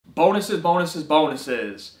Bonuses, bonuses,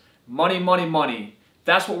 bonuses. Money, money, money.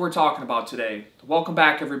 That's what we're talking about today. Welcome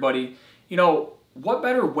back, everybody. You know, what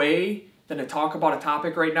better way than to talk about a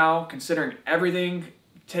topic right now, considering everything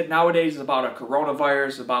nowadays is about a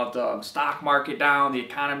coronavirus, about the stock market down, the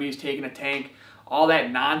economy is taking a tank, all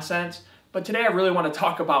that nonsense. But today I really want to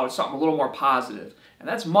talk about something a little more positive, and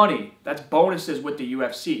that's money. That's bonuses with the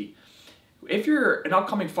UFC. If you're an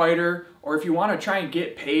upcoming fighter, or if you want to try and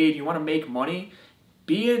get paid, you want to make money,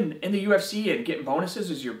 being in the UFC and getting bonuses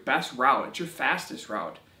is your best route. It's your fastest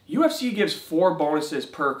route. UFC gives 4 bonuses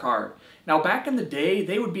per card. Now, back in the day,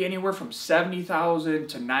 they would be anywhere from $70,000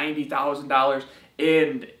 to $90,000,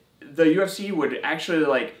 and the UFC would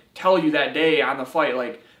actually tell you that day on the fight,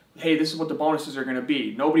 like, hey, this is what the bonuses are going to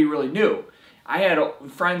be. Nobody really knew. I had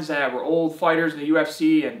friends that were old fighters in the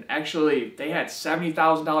UFC, and actually they had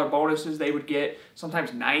 $70,000 bonuses they would get, sometimes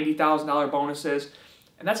 $90,000 bonuses,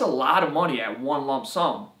 and that's a lot of money at one lump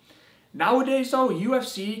sum. Nowadays though,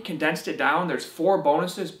 UFC condensed it down. There's 4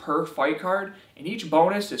 bonuses per fight card, and each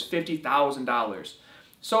bonus is $50,000.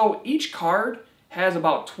 So each card has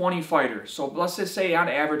about 20 fighters. So let's just say on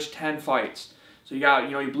average 10 fights. So you got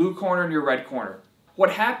your blue corner and your red corner.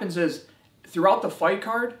 What happens is throughout the fight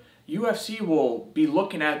card, UFC will be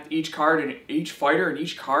looking at each card and each fighter and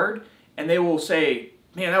each card, and they will say,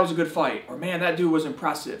 man, that was a good fight, or man, that dude was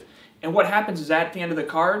impressive. And what happens is at the end of the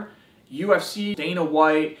card, UFC, Dana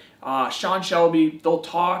White, Sean Shelby, they'll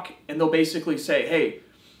talk and they'll basically say, hey,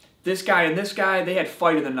 this guy and this guy, they had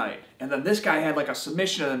fight of the night. And then this guy had like a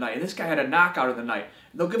submission of the night, and this guy had a knockout of the night.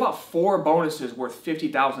 And they'll give out 4 bonuses worth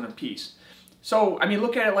 $50,000 apiece. So, I mean,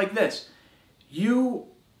 look at it like this. You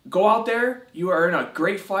go out there, you are in a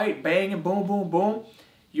great fight, bang and boom, boom, boom.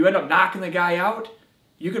 You end up knocking the guy out.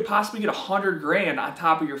 You could possibly get $100,000 on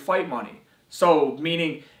top of your fight money. So,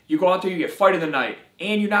 meaning you go out there, you get fight of the night,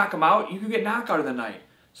 and you knock him out, you could get knockout of the night.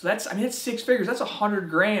 So that's 6 figures. That's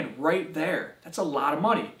 $100,000 right there. That's a lot of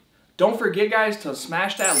money. Don't forget, guys, to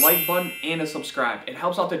smash that like button and to subscribe. It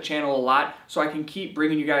helps out the channel a lot so I can keep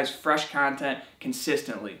bringing you guys fresh content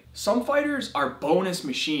consistently. Some fighters are bonus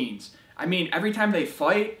machines. I mean, every time they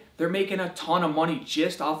fight, they're making a ton of money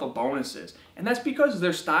just off of bonuses. And that's because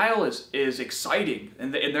their style is exciting,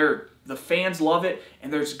 and the fans love it,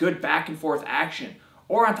 and there's good back and forth action.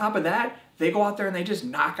 Or on top of that, they go out there and they just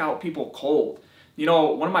knock out people cold. You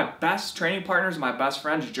know, one of my best training partners, my best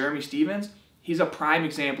friend, is Jeremy Stevens. He's a prime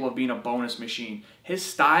example of being a bonus machine. His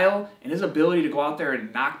style and his ability to go out there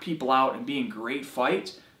and knock people out and be in great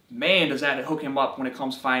fights, man, does that hook him up when it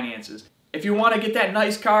comes to finances. If you want to get that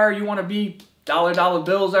nice car, you want to be dollar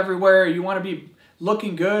bills everywhere, you want to be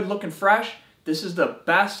looking good, looking fresh, this is the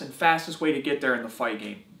best and fastest way to get there in the fight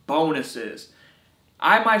game. Bonuses.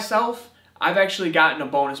 I myself, I've actually gotten a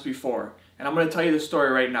bonus before, and I'm going to tell you the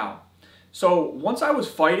story right now. So once I was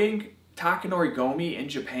fighting Takanori Gomi in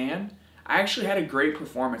Japan, I actually had a great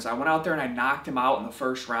performance. I went out there and I knocked him out in the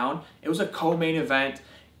first round. It was a co-main event.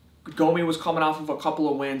 Gomi was coming off of a couple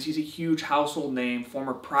of wins. He's a huge household name,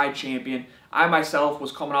 former Pride champion. I myself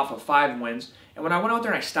was coming off of 5 wins. And when I went out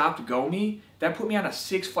there and I stopped Gomi, that put me on a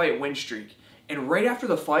 6-fight win streak. And right after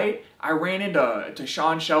the fight, I ran into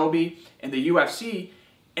Sean Shelby in the UFC,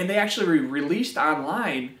 and they actually released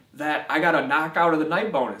online that I got a knockout of the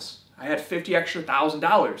night bonus. I had $50,000 extra.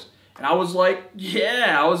 And I was like,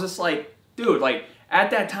 yeah, I was just like, dude, at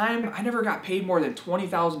that time, I never got paid more than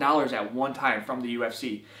 $20,000 at one time from the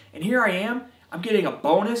UFC. And here I am, I'm getting a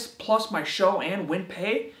bonus plus my show and win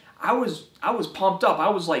pay. I was pumped up. I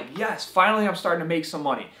was like, yes, finally I'm starting to make some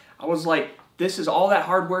money. I was like, this is all that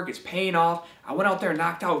hard work, it's paying off. I went out there and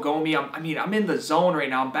knocked out Gomi. I'm in the zone right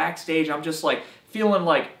now. I'm backstage. I'm just like feeling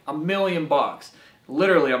like $1 million.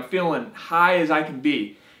 Literally, I'm feeling high as I can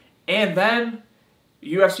be. And then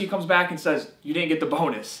UFC comes back and says, you didn't get the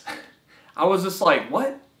bonus. I was just like,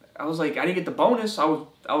 what? I was like, I didn't get the bonus. I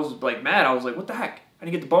was like mad. I was like, what the heck? I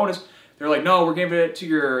didn't get the bonus. They're like, no, we're giving it to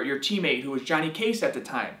your teammate who was Johnny Case at the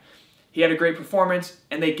time. He had a great performance,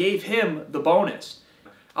 and they gave him the bonus.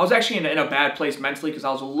 I was actually in a bad place mentally because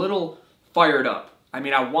I was a little fired up. I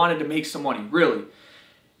mean, I wanted to make some money, really.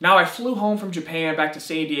 Now, I flew home from Japan back to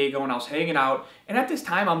San Diego, and I was hanging out. And at this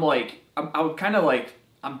time, I'm kind of like,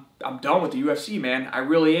 I'm done with the UFC, man. I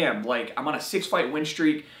really am. Like, I'm on a 6-fight win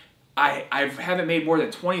streak. I haven't made more than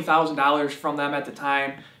 $20,000 from them at the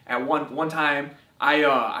time. At one time,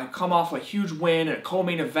 I come off a huge win at a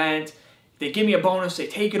co-main event. They give me a bonus. They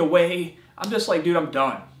take it away. I'm just like, dude, I'm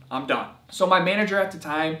done. I'm done. So my manager at the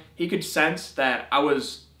time, he could sense that I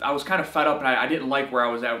was kind of fed up, and I didn't like where I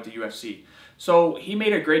was at with the UFC. So he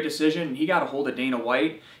made a great decision. He got a hold of Dana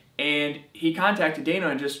White, and he contacted Dana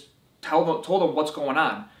and just told him what's going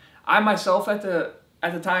on. I myself at the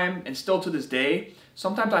at the time, and still to this day,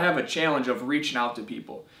 sometimes I have a challenge of reaching out to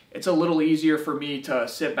people. It's a little easier for me to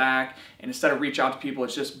sit back and instead of reach out to people,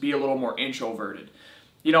 it's just be a little more introverted.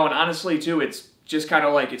 You know, and honestly too, it's just kind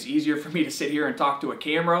of like it's easier for me to sit here and talk to a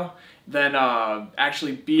camera than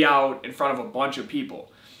actually be out in front of a bunch of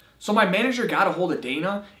people. So my manager got a hold of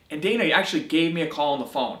Dana, and Dana actually gave me a call on the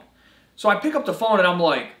phone. So I pick up the phone and I'm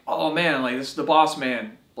like, oh man, like this is the boss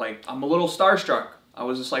man. Like I'm a little starstruck. I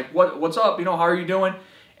was just like, what's up? You know, how are you doing?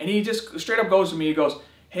 And he just straight up goes to me. He goes,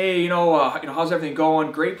 hey, how's everything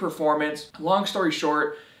going? Great performance. Long story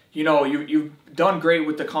short, you've done great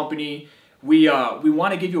with the company. We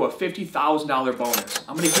want to give you a $50,000 bonus.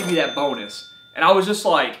 I'm gonna give you that bonus. And I was just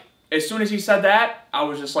like, as soon as he said that, I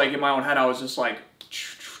was just like in my own head, I was just like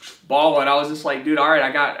balling. I was just like, dude, all right,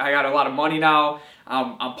 I got a lot of money now.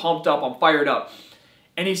 I'm pumped up. I'm fired up.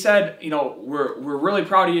 And he said, we're really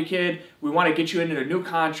proud of you, kid. We want to get you into a new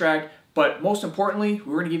contract, but most importantly,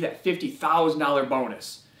 we're going to give you that $50,000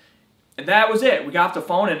 bonus. And that was it. We got off the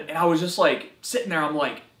phone, and I was just like sitting there. I'm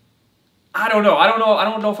like, I don't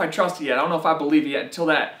know if I trust it yet. I don't know if I believe it yet until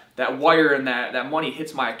that wire and that money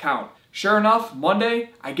hits my account. Sure enough,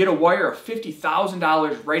 Monday, I get a wire of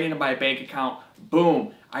 $50,000 right into my bank account.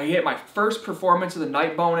 Boom. I hit my first performance of the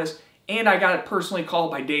night bonus, and I got it personally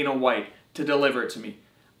called by Dana White to deliver it to me.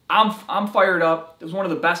 I'm fired up. It was one of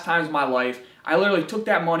the best times of my life. I literally took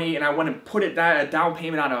that money and I went and put it a down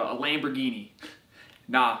payment on a Lamborghini.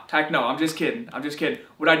 Nah, heck no, I'm just kidding.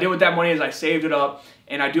 What I did with that money is I saved it up,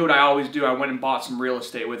 and I do what I always do. I went and bought some real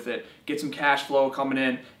estate with it, get some cash flow coming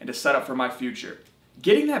in, and to set up for my future.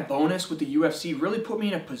 Getting that bonus with the UFC really put me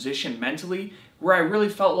in a position mentally where I really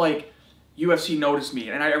felt like UFC noticed me,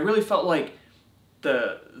 and I really felt like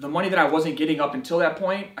the money that I wasn't getting up until that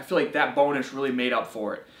point, I feel like that bonus really made up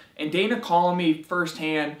for it. And Dana calling me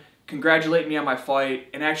firsthand, congratulating me on my fight,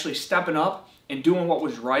 and actually stepping up and doing what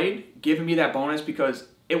was right, giving me that bonus because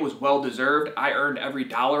it was well deserved. I earned every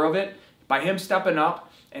dollar of it. By him stepping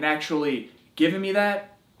up and actually giving me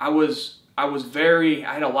that, I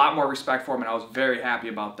had a lot more respect for him, and I was very happy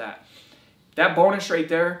about that. That bonus right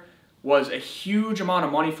there was a huge amount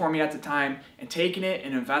of money for me at the time, and taking it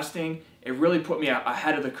and investing, it really put me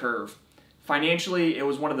ahead of the curve. Financially, it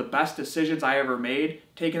was one of the best decisions I ever made,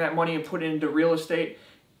 taking that money and putting it into real estate.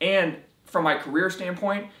 And from my career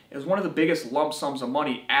standpoint, it was one of the biggest lump sums of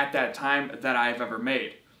money at that time that I've ever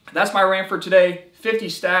made. That's my rant for today. 50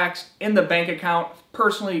 stacks in the bank account,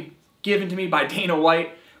 personally given to me by Dana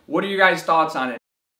White. What are your guys' thoughts on it?